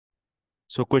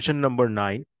So question number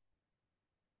 9.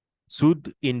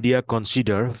 Should India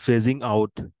consider phasing out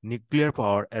nuclear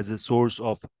power as a source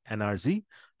of energy?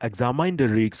 Examine the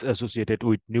risks associated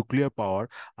with nuclear power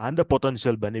and the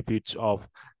potential benefits of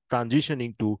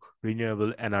transitioning to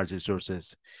renewable energy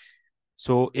sources.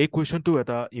 So, a question to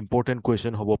এটা important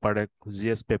question হ'ব পাৰে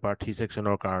GS paper 3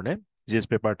 sectionৰ কাৰণে GS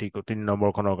paper 3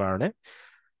 নম্বৰখনৰ কাৰণে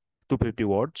 250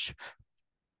 words.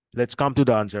 Let's come to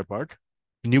the answer part.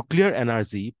 Nuclear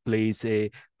energy plays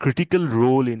a critical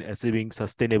role in achieving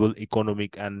sustainable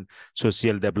economic and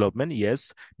social development. Yes,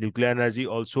 nuclear energy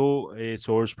also a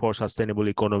source for sustainable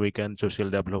economic and social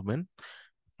development.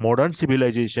 Modern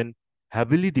civilization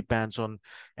heavily depends on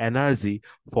energy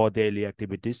for daily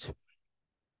activities.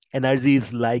 Energy is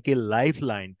like a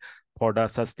lifeline for the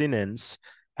sustenance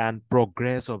and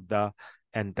progress of the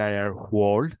entire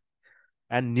world.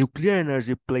 And nuclear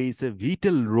energy plays a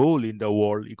vital role in the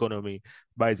world economy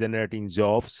by generating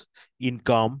jobs,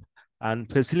 income, and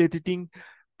facilitating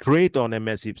trade on a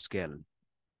massive scale.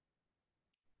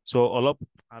 So all of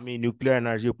nuclear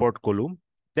energy port column.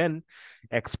 Then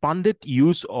expanded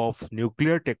use of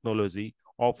nuclear technology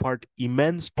offered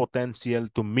immense potential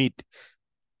to meet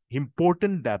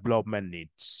important development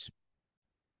needs.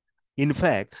 In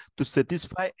fact, to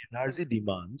satisfy energy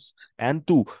demands and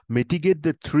to mitigate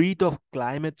the threat of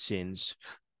climate change,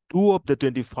 two of the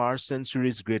 21st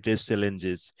century's greatest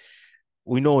challenges,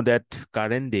 we know that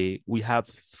current day we have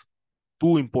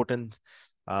two important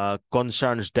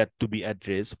concerns that to be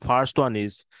addressed. First one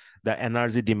is the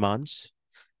energy demands.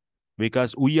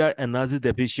 Because we are energy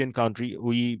deficient country,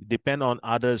 we depend on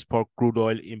others for crude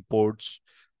oil imports.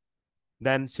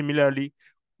 Then similarly,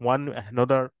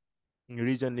 another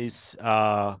reason is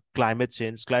climate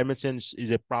change. Climate change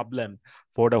is a problem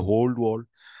for the whole world.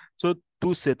 So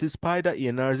to satisfy the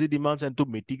energy demands and to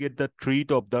mitigate the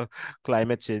threat of the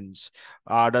climate change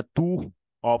are the two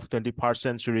of 21st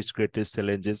century's greatest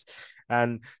challenges.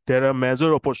 And there are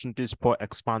major opportunities for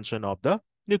expansion of the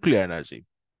nuclear energy.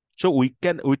 So we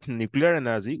can, with nuclear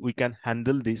energy, we can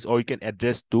handle this, or we can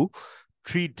address two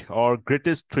threat or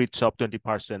greatest threats of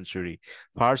 21st century.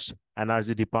 First,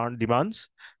 energy demands.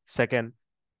 Second,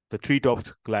 the threat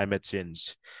of climate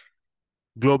change.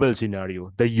 Global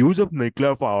scenario. The use of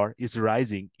nuclear power is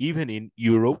rising even in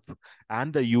Europe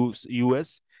and the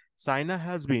US. China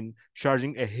has been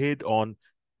charging ahead on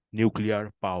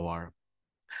nuclear power.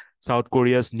 South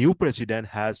Korea's new president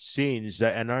has changed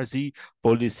the energy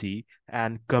policy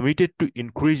and committed to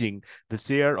increasing the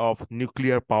share of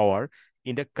nuclear power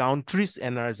in the country's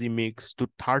energy mix to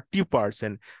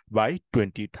 30% by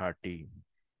 2030.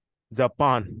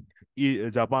 Japan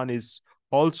is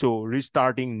also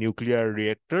restarting nuclear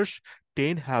reactors.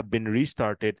 10 have been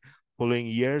restarted following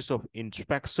years of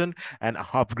inspection and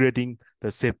upgrading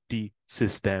the safety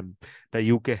system.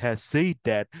 The UK has said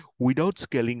that without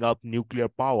scaling up nuclear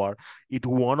power, it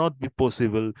will not be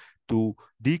possible to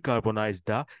decarbonize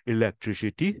the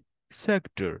electricity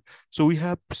sector. So we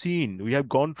have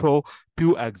gone through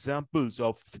few examples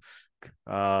of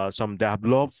some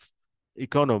developed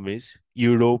economies,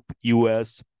 Europe,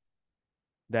 US.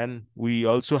 Then we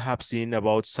also have seen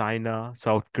about China,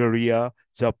 South Korea,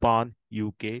 Japan,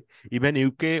 UK. Even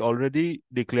UK already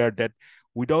declared that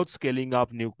without scaling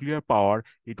up nuclear power,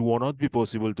 it will not be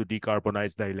possible to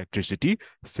decarbonize the electricity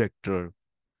sector.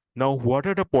 Now, what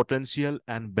are the potential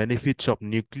and benefits of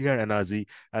nuclear energy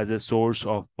as a source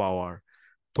of power?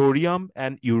 Thorium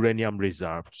and uranium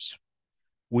reserves.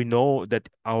 We know that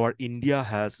our India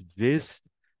has vast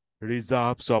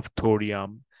reserves of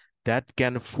thorium that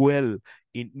can fuel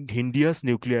in India's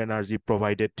nuclear energy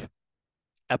provided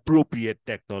appropriate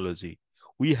technology.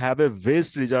 We have a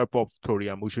vast reserve of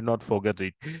thorium. We should not forget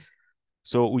it.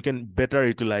 So we can better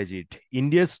utilize it.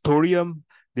 India's thorium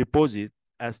deposit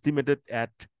estimated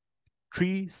at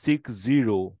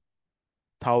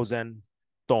 360,000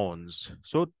 tons.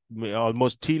 So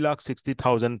almost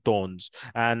 360,000 tons,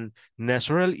 and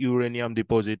natural uranium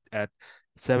deposit at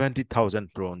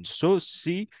 70,000 tons. So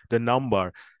see the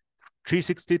number,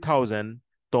 360,000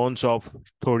 tons of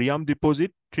thorium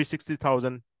deposit,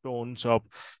 360,000 tons of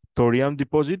thorium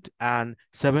deposit, and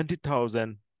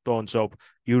 70,000 tons of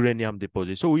uranium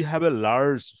deposit. So we have a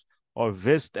large or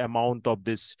vast amount of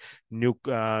this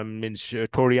thorium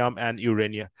and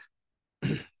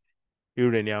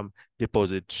uranium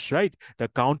deposits, right? The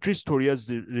country's storage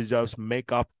reserves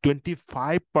make up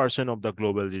 25% of the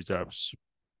global reserves.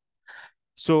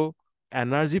 So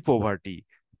energy poverty,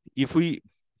 if we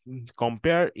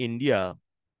compare India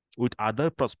with other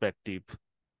perspective,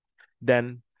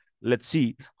 then let's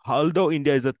see, although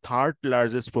India is the third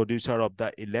largest producer of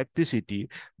the electricity,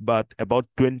 but about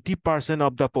 20%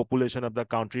 of the population of the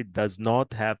country does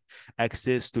not have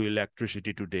access to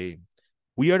electricity today.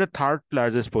 We are the third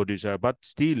largest producer, but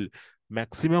still,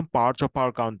 maximum parts of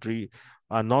our country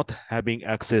are not having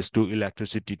access to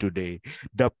electricity today.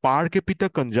 The per capita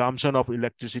consumption of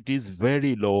electricity is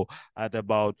very low at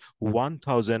about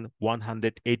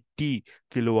 1,180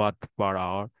 kilowatt per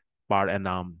hour per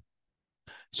annum.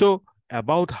 So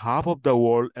about half of the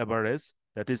world average,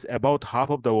 that is about half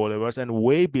of the world average, and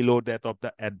way below that of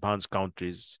the advanced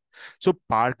countries. So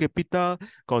per capita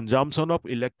consumption of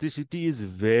electricity is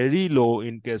very low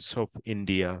in case of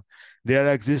India. There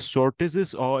exist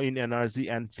shortages or in energy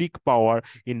and peak power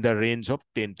in the range of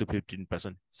 10 to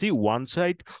 15%. See, one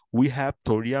side we have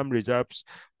thorium reserves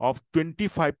of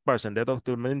 25%,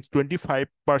 that means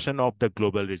 25% of the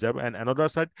global reserve, and another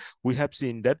side we have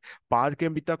seen that per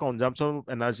capita consumption of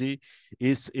energy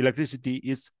is electricity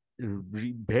is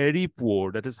very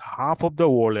poor, that is half of the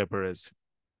world average,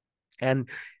 and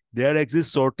there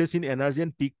exists shortage in energy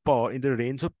and peak power in the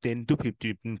range of 10 to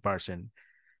 15%.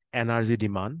 Energy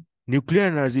demand, nuclear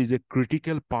energy is a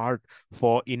critical part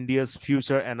for India's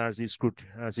future energy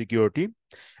security,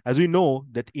 as we know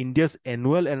that India's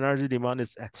annual energy demand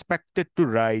is expected to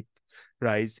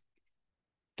rise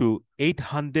to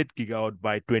 800 gigawatt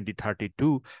by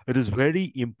 2032. It is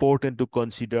very important to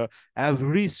consider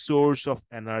every source of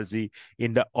energy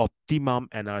in the optimum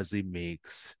energy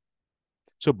mix.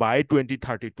 So by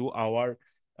 2032, our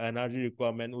energy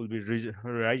requirement will be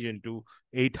rising to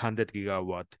 800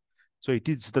 gigawatt. So it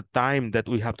is the time that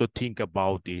we have to think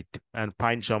about it and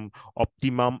find some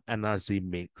optimum energy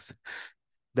mix.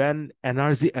 Then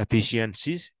energy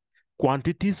efficiencies,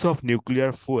 quantities of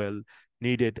nuclear fuel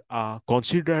needed are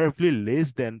considerably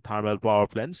less than thermal power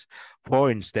plants.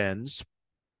 For instance,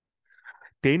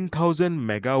 10,000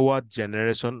 megawatt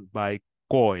generation by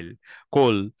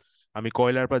coal, আমি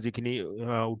কয়লাৰ পৰা যিখিনি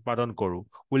উৎপাদন কৰো,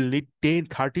 will need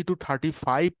 30 to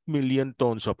 35 million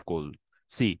tons of coal.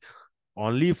 See,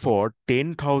 only for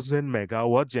 10,000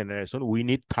 megawatt generation, we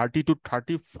need 30 to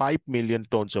 35 million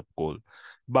tons of coal.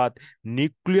 But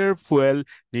nuclear fuel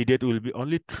needed will be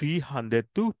only 300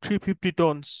 to 350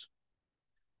 tons.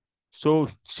 So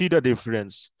see the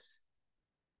difference.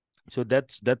 So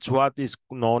that's what is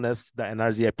known as the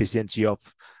energy efficiency of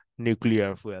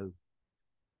nuclear fuel.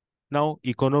 Now,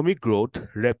 economic growth,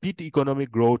 rapid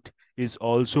economic growth is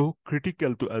also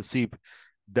critical to achieve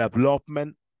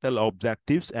developmental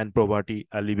objectives and poverty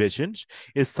alleviations.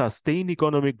 A sustained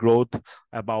economic growth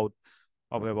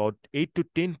of about 8 to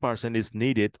 10% is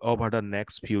needed over the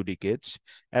next few decades.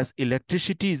 As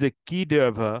electricity is a key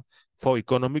driver for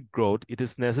economic growth, it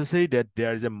is necessary that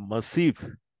there is a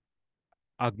massive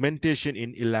augmentation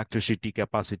in electricity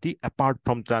capacity apart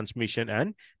from transmission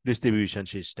and distribution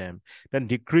system. Then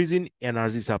decrease in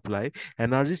energy supply.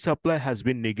 Energy supply has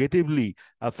been negatively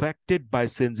affected by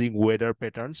changing weather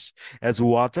patterns as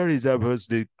water reservoirs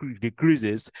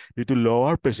decreases due to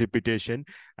lower precipitation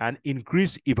and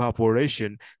increased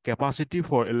evaporation. Capacity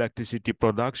for electricity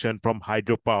production from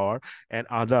hydropower and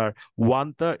other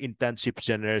water-intensive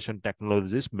generation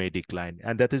technologies may decline.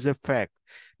 And that is a fact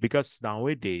because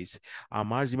nowadays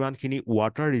আমাৰ যিমানখিনি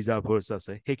water ৰিজাৰ্ভাৰ্ছ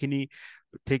আছে সেইখিনি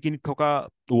থকা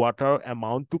water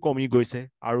এমাউণ্টটো কমি গৈছে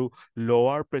আৰু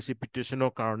লোৱাৰ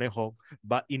প্ৰেচিপিটেশ্যনৰ কাৰণে হওক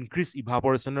বা ইনক্ৰিজ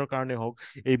ইভাপৰেশ্যনৰ কাৰণে হওক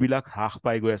এইবিলাক হ্ৰাস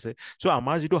পাই গৈ আছে চ'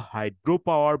 আমাৰ যিটো হাইড্ৰ'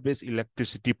 পাৱাৰ বেছ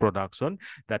electricity production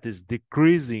that is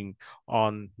decreasing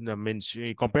on means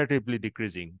comparatively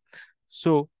decreasing,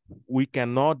 so we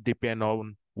cannot depend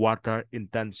on water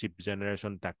intensive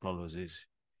generation technologies.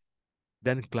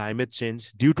 Then climate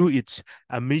change, due to its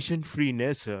emission-free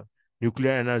nature,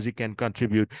 nuclear energy can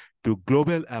contribute to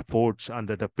global efforts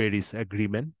under the Paris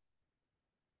Agreement.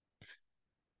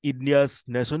 India's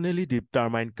nationally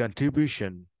determined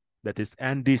contribution, that is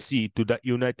NDC, to the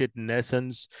United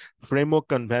Nations Framework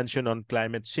Convention on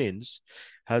Climate Change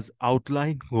has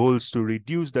outlined goals to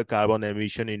reduce the carbon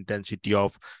emission intensity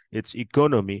of its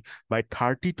economy by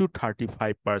 30 to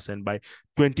 35% by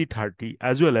 2030,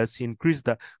 as well as increase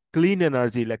the clean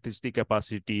energy electricity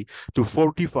capacity to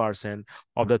 40%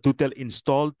 of the total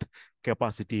installed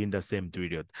capacity in the same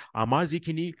period. Amar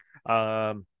jikhini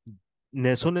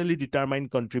nationally determined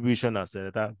contribution ase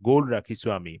eta goal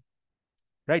rakhisu ami,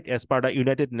 right, as per the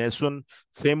United Nations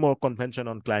Framework Convention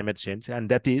on Climate Change, and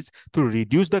that is to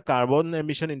reduce the carbon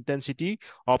emission intensity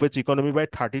of its economy by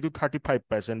 30 to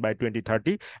 35% by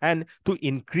 2030 and to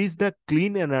increase the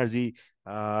clean energy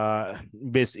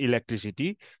based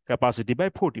electricity capacity by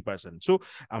 40%. So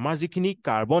আমাৰ যিখিনি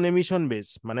carbon emission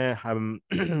base মানে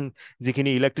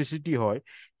যিখিনি electricity হয়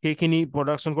সেইখিনি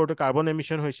production কৰোঁতে carbon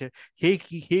emission হৈছে,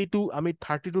 সেইটো আমি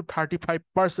 30 to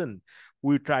 35%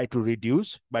 we try to reduce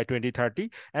by 2030,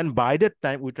 and by that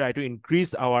time we try to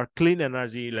increase our clean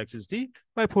energy electricity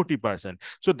by 40%.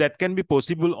 So that can be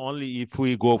possible only if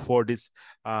we go for this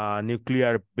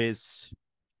nuclear based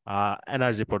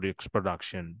energy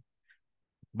production.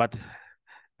 But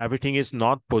everything is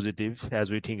not positive as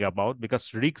we think about,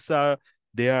 because risks are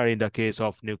there in the case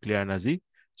of nuclear energy.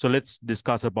 So let's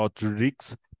discuss about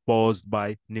risks posed by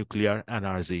nuclear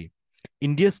energy.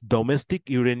 India's domestic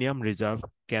uranium reserve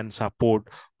can support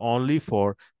only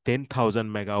for 10,000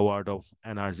 megawatt of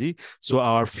energy. So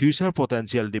our future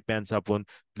potential depends upon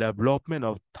development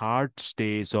of third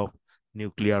stage of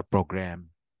nuclear program.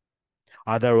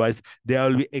 Otherwise, there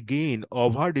will be again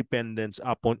over dependence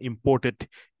upon imported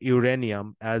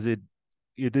uranium, as it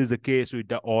is the case with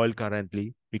the oil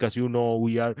currently, because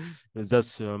we are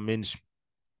just means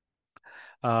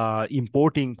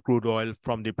importing crude oil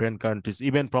from different countries,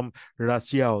 even from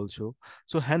Russia also.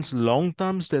 So hence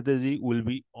long-term strategy will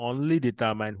be only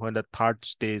determined when the third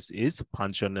stage is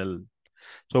functional.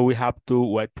 So we have to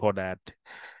wait for that.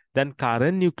 Then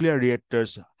current nuclear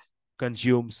reactors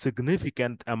consume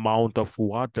significant amount of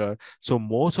water. So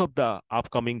most of the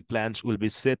upcoming plants will be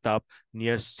set up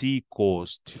near sea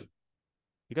coast,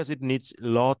 because it needs a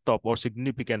lot of or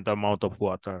significant amount of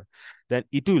water. Then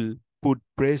it will put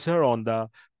pressure on the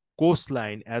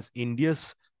coastline, as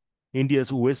India's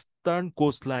western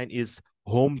coastline is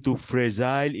home to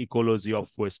fragile ecology of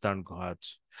Western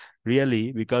Ghats.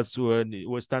 Really, because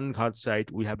Western Ghats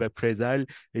side, we have a fragile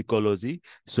ecology.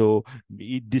 So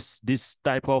this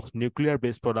type of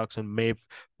nuclear-based production may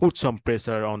put some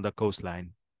pressure on the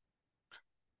coastline.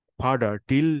 Further,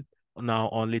 till now,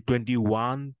 only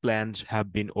 21 plants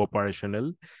have been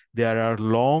operational. There are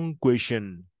long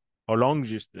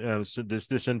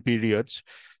gestation periods,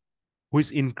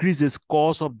 which increases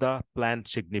cost of the plant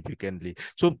significantly.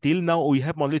 So till now, we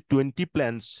have only 20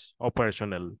 plants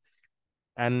operational,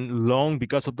 and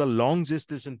because of the long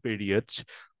gestation periods,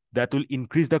 that will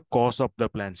increase the cost of the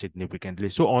plant significantly.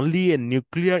 So only a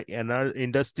nuclear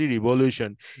industry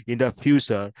revolution in the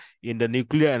future in the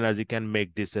nuclear energy can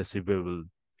make this achievable.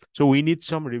 So we need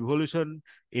some revolution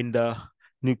in the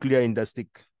nuclear industry.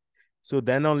 So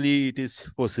then only it is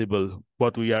possible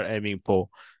what we are aiming for.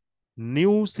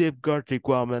 New safeguard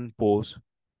requirement pose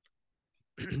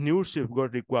new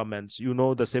safeguard requirements.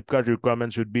 The safeguard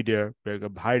requirements should be there.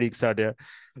 High risks are there.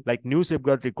 Like new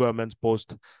safeguard requirements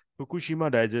post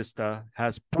Fukushima disaster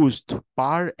has pushed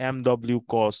per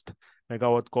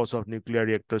megawatt cost of nuclear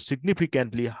reactors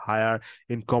significantly higher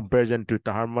in comparison to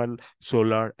thermal,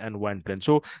 solar, and wind plants.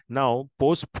 So now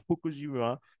post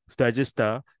Fukushima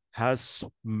disaster has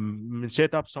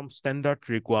set up some standard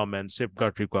requirements,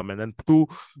 safeguard requirement, and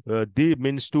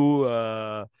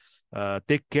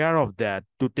take care of that,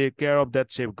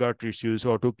 safeguard issues,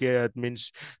 or to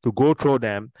go through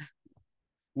them,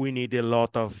 we need a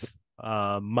lot of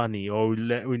money, or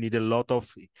we need a lot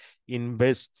of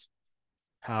invest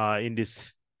in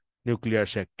this nuclear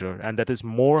sector, and that is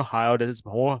more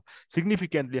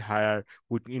significantly higher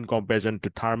in comparison to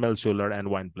thermal, solar, and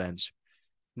wind plants.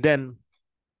 Then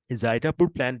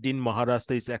Zaitapur plant in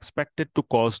Maharashtra is expected to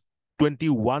cost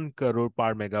 21 crore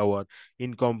per megawatt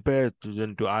in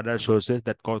comparison to other sources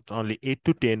that cost only 8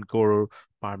 to 10 crore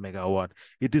per megawatt.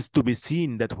 It is to be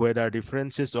seen that whether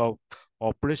differences of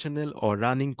operational or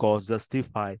running costs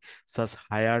justify such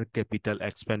higher capital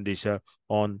expenditure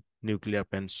on nuclear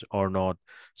plants or not.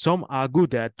 Some argue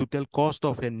that total cost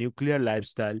of a nuclear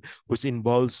lifestyle, which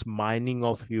involves mining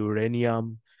of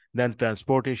uranium, then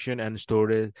transportation and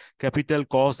storage, capital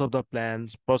cost of the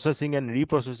plants, processing and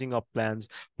reprocessing of plants,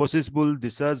 possible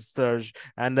disasters,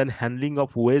 and then handling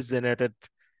of waste generated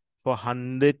for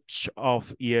hundreds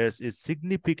of years is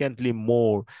significantly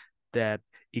more than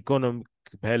economic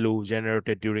value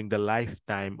generated during the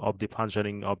lifetime of the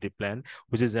functioning of the plant,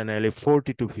 which is generally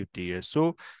 40 to 50 years.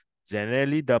 So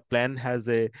generally, the plant has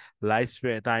a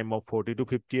lifetime of 40 to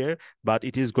 50 years, but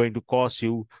it is going to cost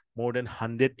you more than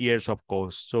 100 years of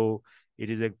cost. So it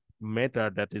is a matter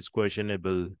that is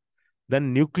questionable.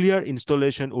 Then nuclear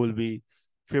installation will be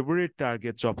favorite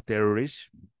targets of terrorists,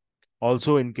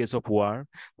 also in case of war,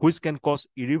 which can cause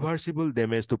irreversible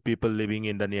damage to people living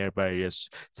in the nearby areas.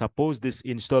 Suppose this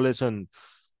installation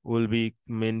will be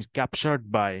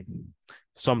captured by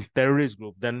some terrorist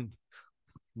group, then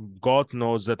God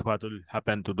knows that what will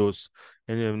happen to those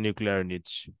nuclear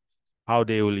units, how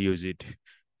they will use it.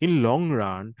 In long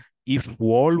run, if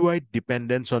worldwide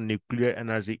dependence on nuclear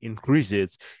energy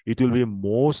increases, it will be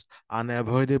most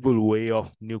unavoidable way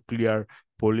of nuclear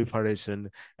proliferation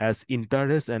as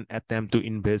interest and attempt to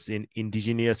invest in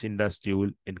indigenous industry will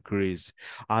increase.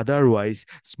 Otherwise,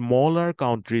 smaller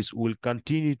countries will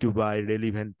continue to buy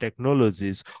relevant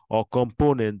technologies or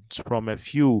components from a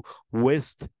few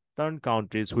Western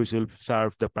countries which will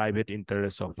serve the private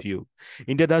interests of few.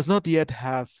 India does not yet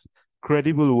have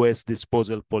credible waste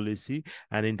disposal policy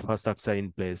and infrastructure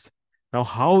in place. Now,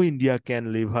 how India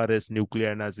can leverage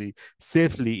nuclear energy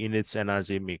safely in its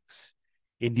energy mix?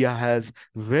 India has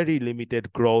very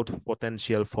limited growth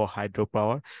potential for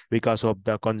hydropower because of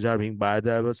the conserving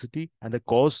biodiversity and the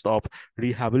cost of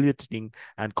rehabilitating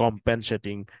and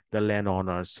compensating the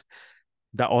landowners.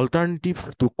 The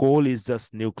alternative to coal is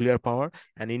just nuclear power,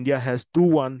 and India has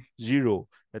 210,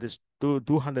 that is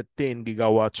 210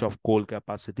 gigawatts of coal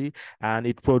capacity, and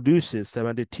it produces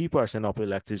 73% of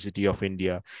electricity of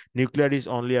India. Nuclear is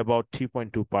only about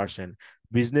 3.2%.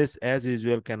 Business as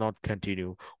usual cannot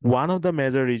continue. One of the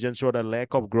major reasons for the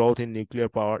lack of growth in nuclear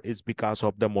power is because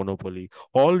of the monopoly.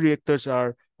 All reactors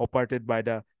are operated by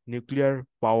the Nuclear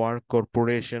Power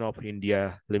Corporation of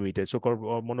India Limited. So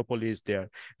monopoly is there.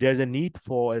 There's a need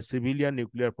for a civilian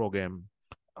nuclear program.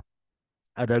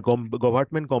 Other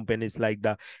government companies like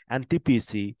the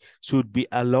NTPC should be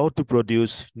allowed to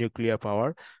produce nuclear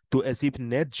power. To achieve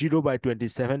net zero by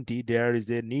 2070, there is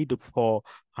a need for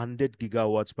 100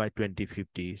 gigawatts by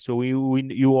 2050. So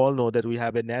you all know that we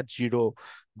have a net zero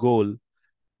goal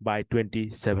by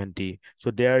 2070.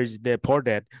 So for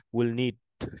that, we'll need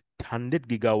 100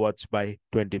 gigawatts by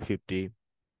 2050.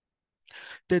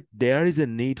 That there is a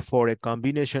need for a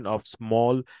combination of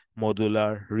small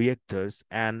modular reactors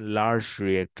and large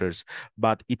reactors,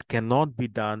 but it cannot be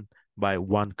done by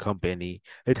one company.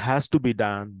 It has to be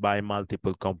done by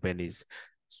multiple companies.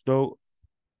 So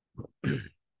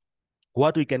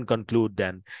what we can conclude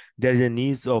then, there is a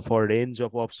need for a range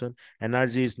of options.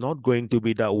 Energy is not going to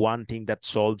be the one thing that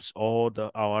solves all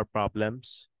our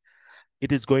problems.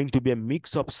 It is going to be a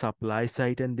mix of supply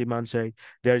side and demand side.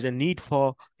 There is a need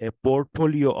for a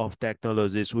portfolio of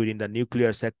technologies within the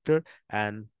nuclear sector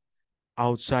and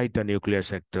outside the nuclear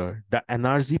sector. The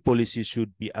energy policy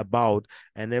should be about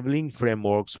enabling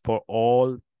frameworks for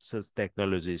all such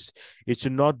technologies. It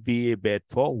should not be a bet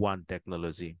for one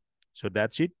technology. So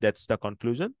that's it. That's the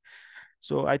conclusion.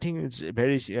 So I think it's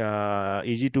very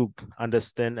easy to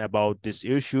understand about these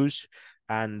issues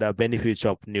and the benefits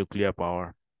of nuclear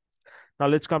power. Now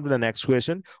let's come to the next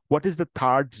question. What is the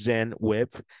third gen web?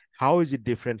 How is it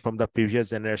different from the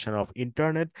previous generation of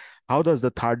internet? How does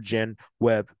the third gen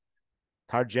web,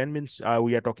 third gen means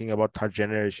we are talking about third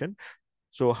generation.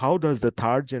 So how does the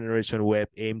third generation web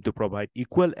aim to provide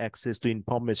equal access to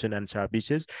information and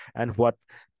services, and what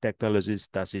technologies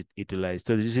does it utilize?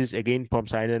 So this is again from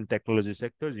Science and Technology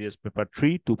sector, GS paper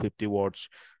 3, 250 words.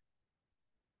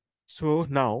 So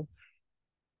now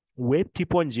Web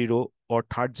 3.0 or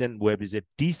third gen web is a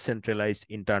decentralized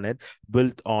internet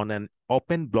built on an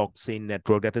open blockchain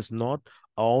network that is not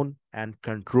owned and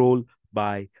controlled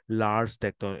by large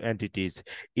technology entities.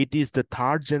 It is the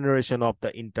third generation of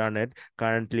the internet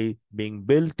currently being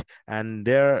built, and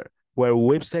there where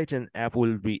website and app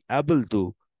will be able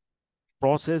to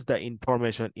process the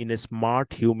information in a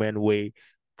smart human way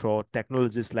through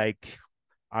technologies like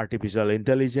artificial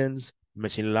intelligence,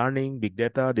 machine learning, big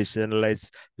data,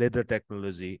 decentralized ledger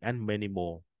technology, and many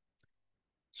more.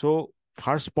 So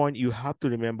first point, you have to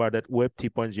remember that Web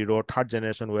 3.0, third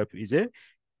generation web, is a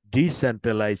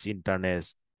decentralized internet.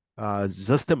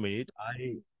 Just a minute,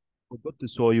 I forgot to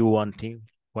show you one thing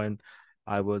when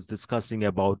I was discussing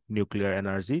about nuclear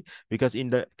energy, because in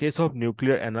the case of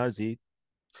nuclear energy,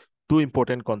 two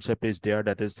important concepts is there,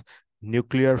 that is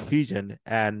nuclear fission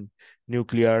and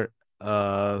nuclear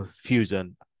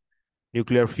fusion.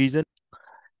 Nuclear fission.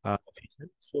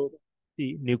 So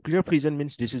the nuclear fission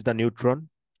means this is the neutron.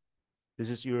 This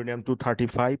is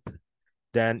uranium-235,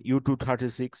 then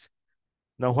U-236.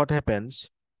 Now what happens?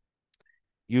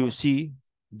 You see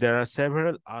there are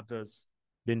several others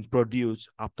being produced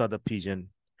after the fission.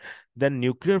 Then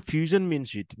nuclear fusion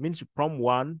means from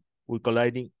one we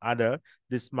colliding other,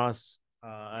 this mass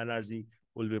energy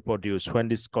will be produced when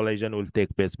this collision will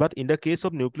take place. But in the case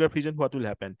of nuclear fission, what will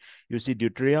happen? You see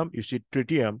deuterium, you see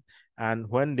tritium, and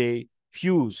when they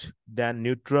fuse, then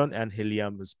neutron and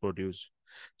helium is produced.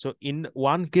 So in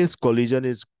one case, collision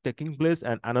is taking place,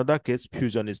 and another case,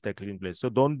 fusion is taking place. So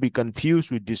don't be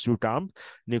confused with these two terms,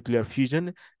 nuclear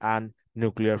fusion and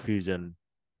nuclear fusion.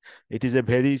 It is a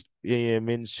very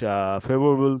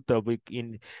favorable topic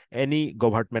in any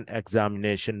government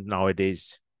examination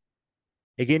nowadays.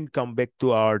 Again, come back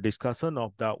to our discussion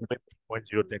of the Web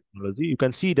 3.0 technology. You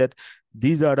can see that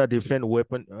these are the different Web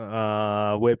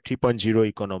 3.0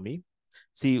 economy.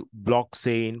 See,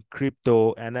 blockchain,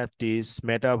 crypto, NFTs,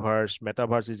 metaverse.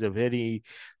 Metaverse is a very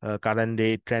current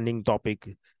day trending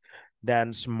topic.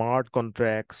 Then smart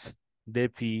contracts,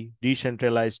 DeFi,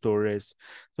 decentralized storage.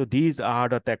 So these are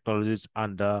the technologies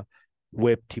under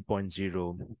Web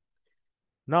 3.0.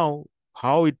 Now,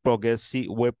 how it progressed? See,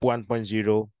 Web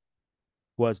 1.0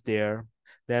 was there.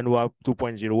 Then Web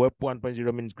 2.0. Web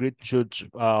 1.0 means great shoots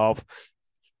of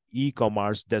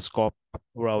e-commerce, desktop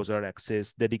browser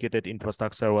access, dedicated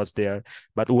infrastructure was there.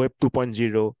 But Web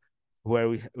 2.0, where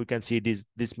we can see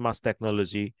this mass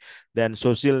technology, then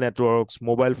social networks,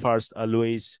 mobile first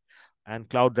always, and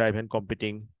cloud driven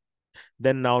computing.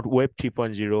 Then now Web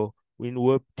 3.0. In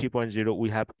Web 3.0, we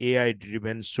have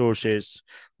AI-driven sources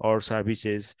or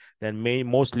services, then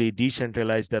mostly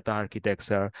decentralized data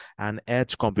architecture and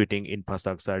edge computing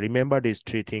infrastructure. Remember these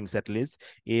three things at least: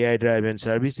 AI-driven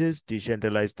services,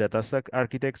 decentralized data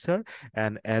architecture,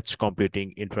 and edge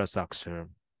computing infrastructure.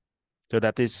 So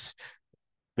that is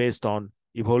based on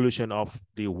evolution of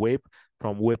the web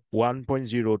from Web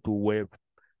 1.0 to Web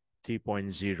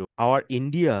 3.0. Our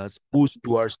India's push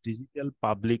towards digital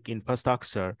public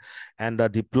infrastructure and the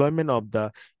deployment of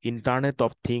the Internet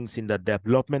of Things in the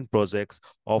development projects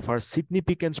offers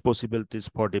significant possibilities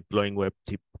for deploying Web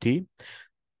 3.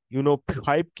 You know,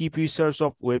 5 key features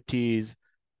of Web 3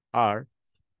 are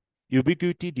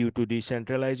ubiquity due to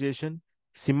decentralization,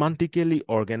 semantically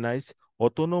organized,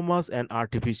 autonomous and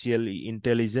artificial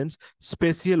intelligence,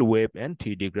 spatial web, and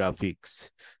 3D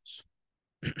graphics.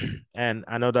 And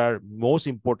another most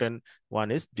important one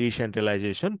is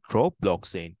decentralization through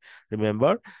blockchain.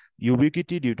 Remember,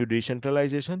 ubiquity due to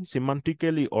decentralization,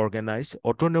 semantically organized,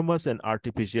 autonomous and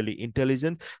artificially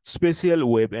intelligent, spatial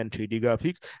web and 3D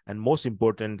graphics, and most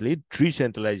importantly,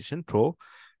 decentralization through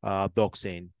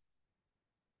blockchain.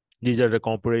 These are the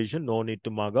comparison, no need to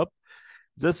mug up.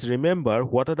 Just remember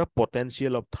what are the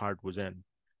potential of third version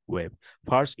web.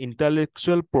 First,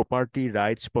 intellectual property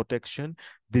rights protection.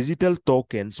 Digital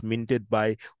tokens minted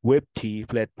by Web3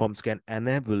 platforms can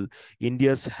enable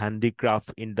India's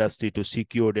handicraft industry to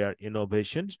secure their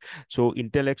innovations. So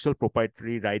intellectual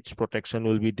property rights protection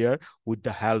will be there with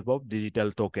the help of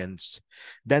digital tokens.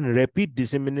 Then rapid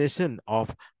dissemination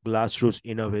of grassroots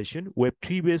innovation.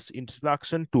 Web3-based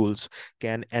instruction tools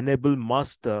can enable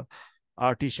master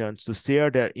artisans to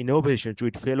share their innovations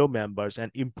with fellow members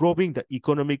and improving the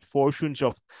economic fortunes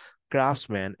of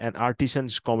craftsmen and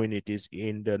artisans communities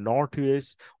in the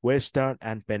Northwest, Western,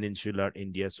 and Peninsular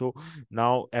India. So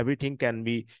now everything can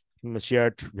be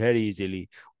shared very easily.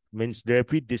 Means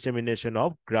rapid dissemination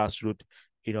of grassroots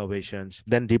innovations.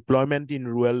 Then deployment in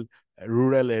rural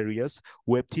areas.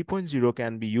 Web 3.0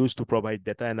 can be used to provide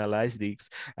data analytics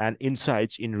and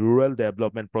insights in rural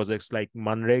development projects like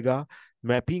Manrega,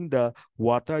 mapping the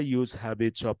water use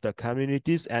habits of the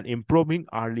communities and improving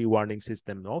early warning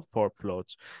system for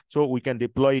floods. So we can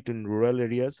deploy it in rural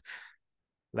areas,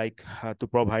 like to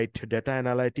provide data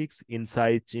analytics,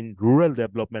 insights in rural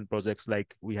development projects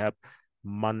like we have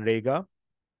Manrega.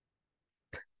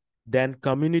 Then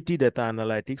community data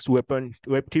analytics. Web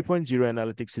 3.0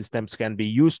 analytics systems can be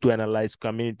used to analyze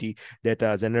community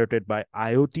data generated by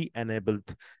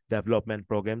IoT-enabled development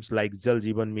programs like Jal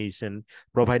Jeevan Mission,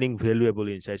 providing valuable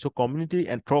insights. So community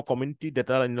and through community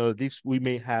data analytics, we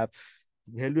may have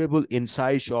valuable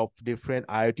insights of different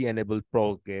IoT-enabled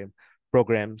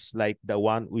programs like the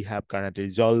one we have currently,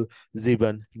 Jal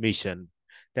Jeevan Mission.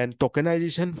 Then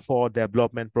tokenization for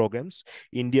development programs.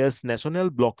 India's National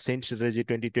Blockchain Strategy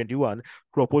 2021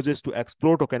 proposes to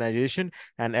explore tokenization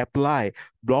and apply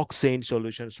blockchain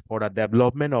solutions for the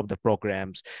development of the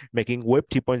programs, making Web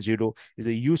 3.0 is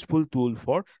a useful tool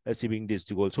for achieving this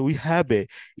goal. So we have a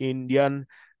Indian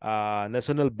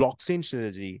National Blockchain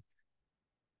Strategy,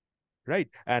 right?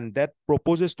 And that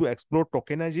proposes to explore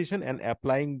tokenization and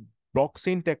applying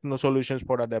blockchain techno solutions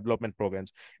for the development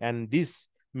programs. And this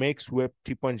makes Web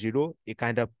 3.0 a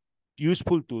kind of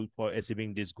useful tool for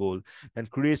achieving this goal.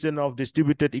 And creation of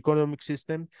distributed economic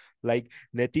system like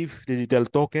native digital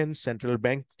tokens, central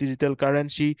bank digital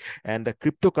currency, and the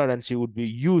cryptocurrency would be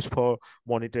used for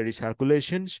monetary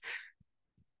circulations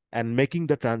and making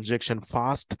the transaction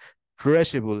fast,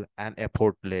 traceable, and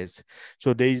effortless.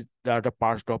 So these are the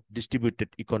parts of distributed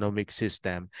economic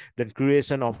system. Then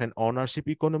creation of an ownership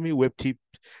economy. Web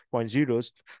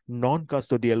 3.0's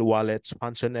non-custodial wallets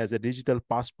function as a digital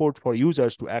passport for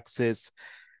users to access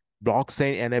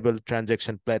blockchain-enabled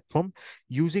transaction platform.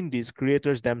 Using these,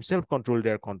 creators themselves control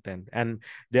their content, and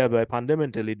thereby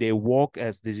fundamentally they work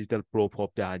as digital proof of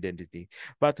their identity.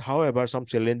 But however, some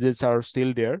challenges are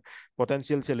still there.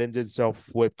 Potential challenges of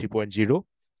Web 3.0.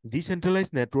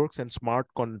 Decentralized networks and smart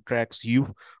contracts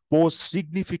pose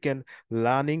significant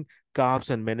learning curves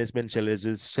and management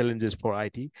challenges for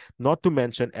IT, not to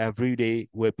mention everyday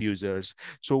web users.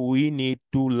 So we need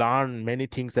to learn many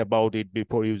things about it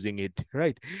before using it,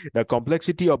 right? The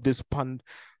complexity of this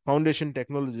foundation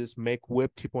technologies make Web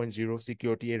 3.0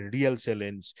 security a real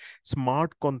challenge.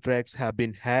 Smart contracts have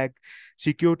been hacked,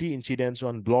 security incidents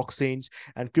on blockchains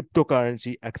and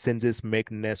cryptocurrency exchanges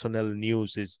make national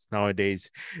news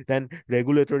nowadays. Then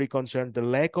regulatory concern, the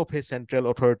lack of a central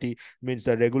authority means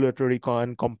the regulatory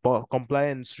and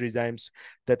compliance regimes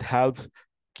that help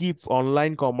keep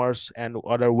online commerce and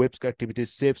other web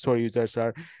activities safe for users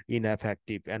are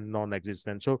ineffective and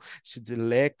non-existent. So the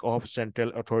lack of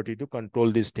central authority to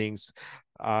control these things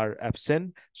are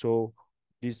absent. So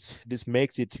this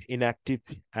makes it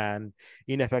ineffective and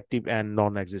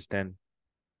non-existent.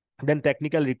 Then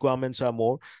technical requirements are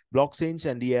more. Blockchains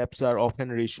and the apps are often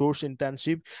resource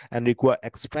intensive and require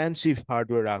expensive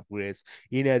hardware upgrades,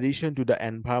 in addition to the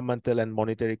environmental and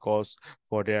monetary costs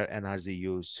for their energy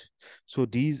use. So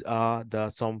these are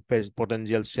the some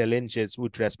potential challenges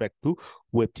with respect to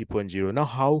Web 3.0. Now,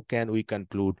 how can we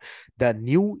conclude? The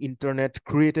new internet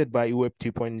created by Web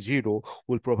 3.0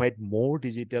 will provide more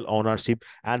digital ownership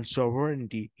and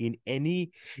sovereignty in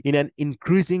an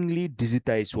increasingly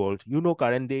digitized world.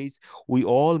 Current days we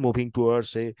all moving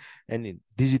towards an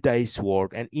digitized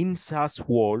world, and in such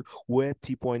world, Web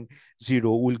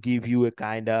 3.0 will give you a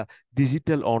kind of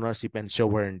digital ownership and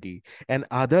sovereignty and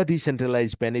other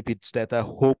decentralized benefits that I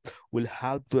hope will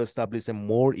help to establish a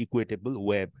more equitable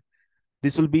web.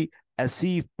 This will be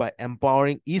achieved by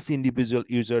empowering each individual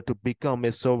user to become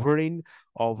a sovereign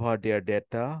over their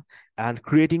data and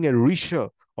creating a richer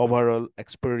overall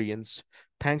experience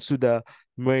thanks to the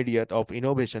myriad of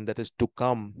innovation that is to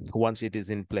come once it is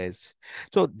in place.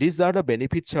 So these are the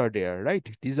benefits are there, right?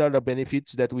 These are the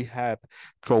benefits that we have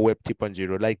through Web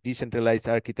 3.0, like decentralized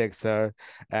architecture,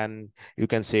 and you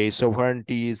can say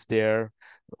sovereignty is there,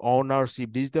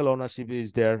 ownership, digital ownership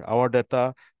is there, our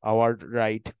data, our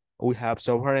right, we have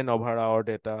sovereign over our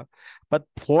data. But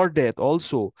for that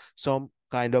also some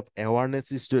kind of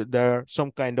awareness is there,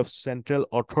 some kind of central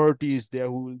authority is there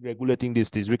who will regulating these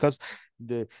things, because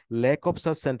the lack of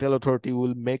such central authority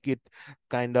will make it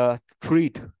kind of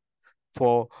treat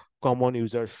for common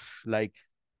users like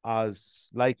us,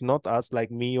 like not us,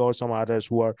 like me or some others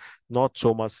who are not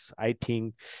so much, I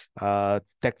think,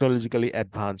 technologically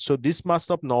advanced. So this mass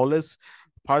of knowledge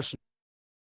first